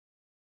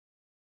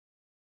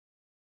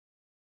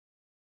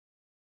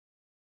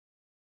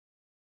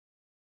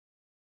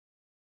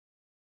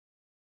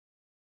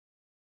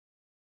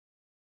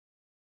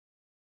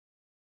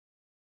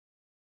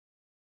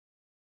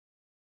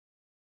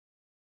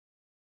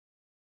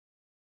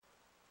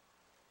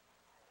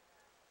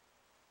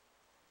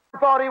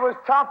thought he was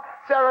tough.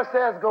 Sarah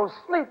says, go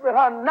sleep with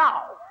her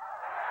now.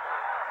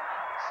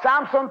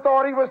 Samson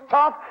thought he was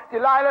tough.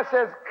 Delilah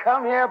says,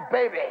 come here,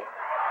 baby.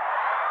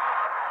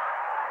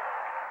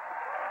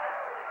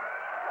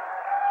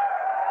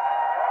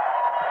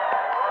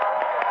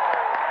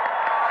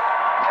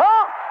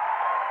 Tough.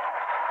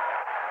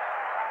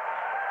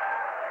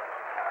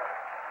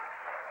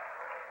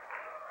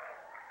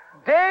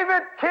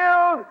 David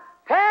killed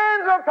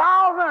tens of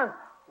thousands.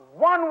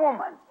 One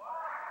woman.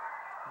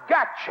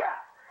 Gotcha.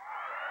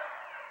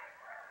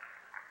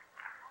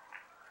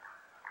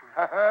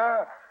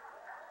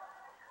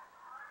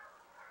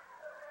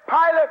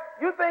 Pilate,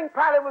 you think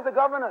Pilate was the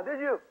governor, did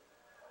you?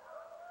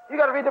 You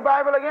got to read the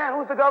Bible again.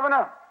 Who's the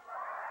governor?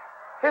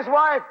 His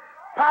wife.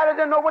 Pilate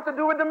didn't know what to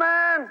do with the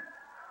man.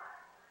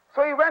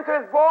 So he went to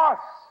his boss.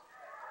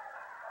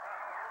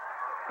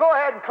 Go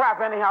ahead and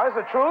clap anyhow. It's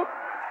the truth.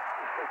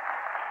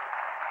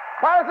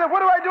 Pilate said,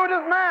 what do I do with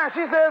this man?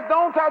 She says,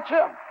 don't touch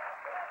him.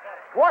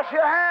 Wash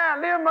your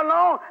hand. Leave him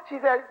alone. He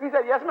said,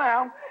 yes,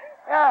 ma'am.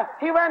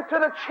 He went to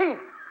the chief.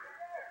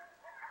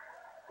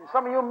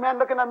 Some of you men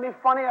looking at me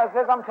funny as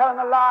if I'm telling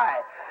a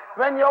lie.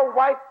 When your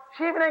wife,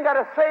 she even ain't got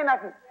to say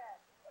nothing.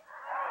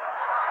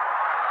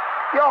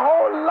 Your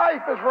whole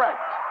life is wrecked.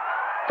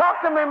 Talk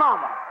to me,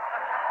 mama.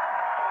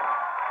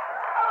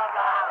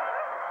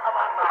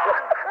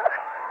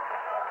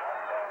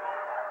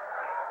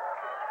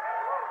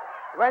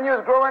 When you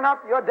was growing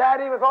up, your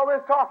daddy was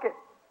always talking.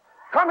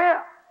 Come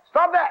here.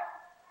 Stop that.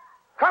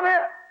 Come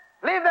here.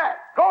 Leave that.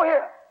 Go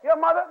here. Your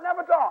mother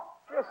never talked.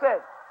 Just said.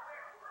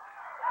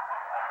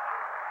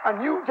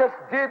 And you just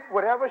did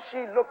whatever she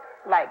looked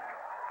like.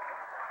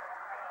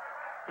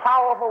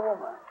 Powerful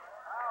woman.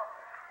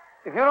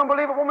 If you don't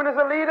believe a woman is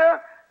a leader,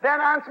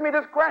 then answer me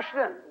this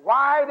question.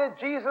 Why did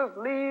Jesus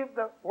leave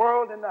the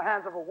world in the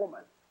hands of a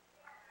woman?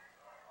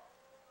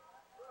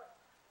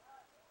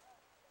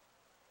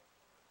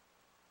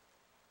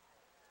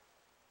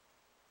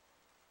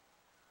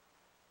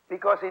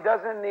 Because he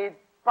doesn't need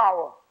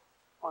power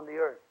on the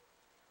earth.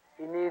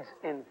 He needs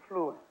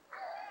influence.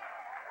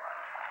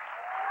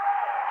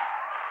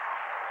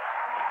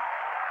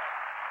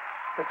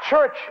 The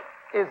church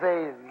is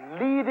a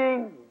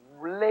leading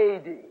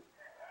lady.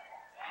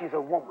 She's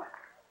a woman.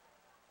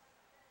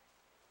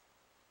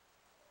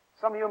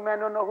 Some of you men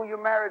don't know who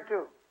you're married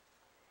to.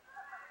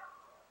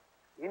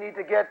 You need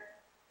to get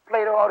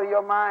Plato out of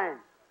your mind.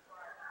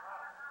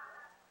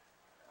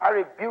 I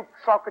rebuke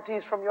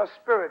Socrates from your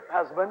spirit,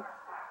 husband.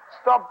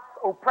 Stop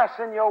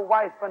oppressing your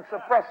wife and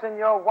suppressing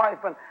your wife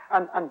and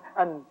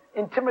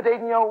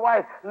intimidating your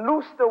wife.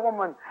 Loose the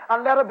woman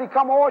and let her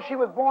become all she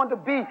was born to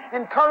be.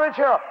 Encourage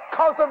her,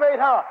 cultivate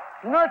her,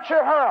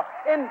 nurture her.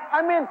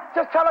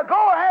 Just tell her,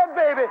 go ahead,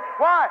 baby.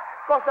 Why?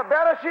 Because the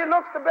better she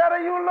looks, the better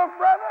you look,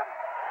 brother.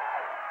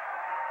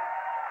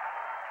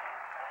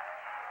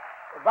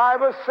 The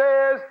Bible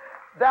says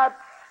that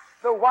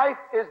the wife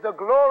is the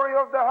glory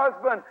of the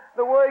husband.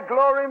 The word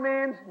glory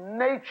means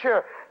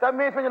nature. That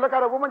means when you look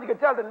at a woman, you can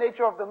tell the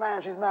nature of the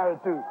man she's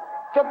married to.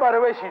 Just by the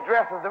way she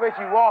dresses, the way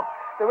she walks,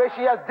 the way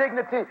she has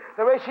dignity,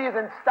 the way she is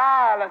in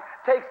style and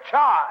takes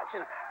charge. You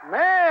know,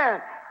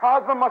 man, her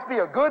husband must be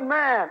a good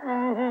man.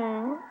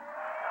 Mm-hmm.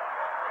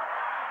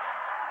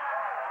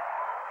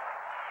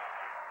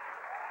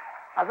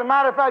 As a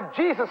matter of fact,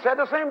 Jesus said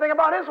the same thing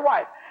about his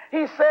wife.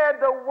 He said,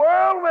 the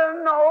world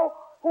will know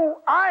who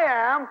I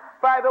am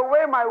by the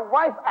way my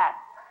wife acts.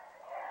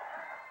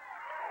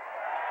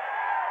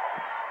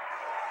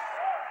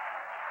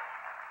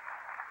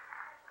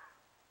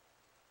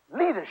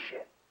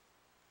 Leadership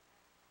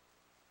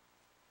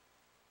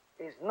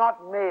is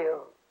not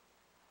male,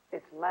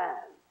 it's man.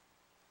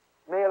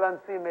 Male and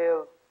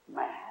female,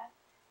 man.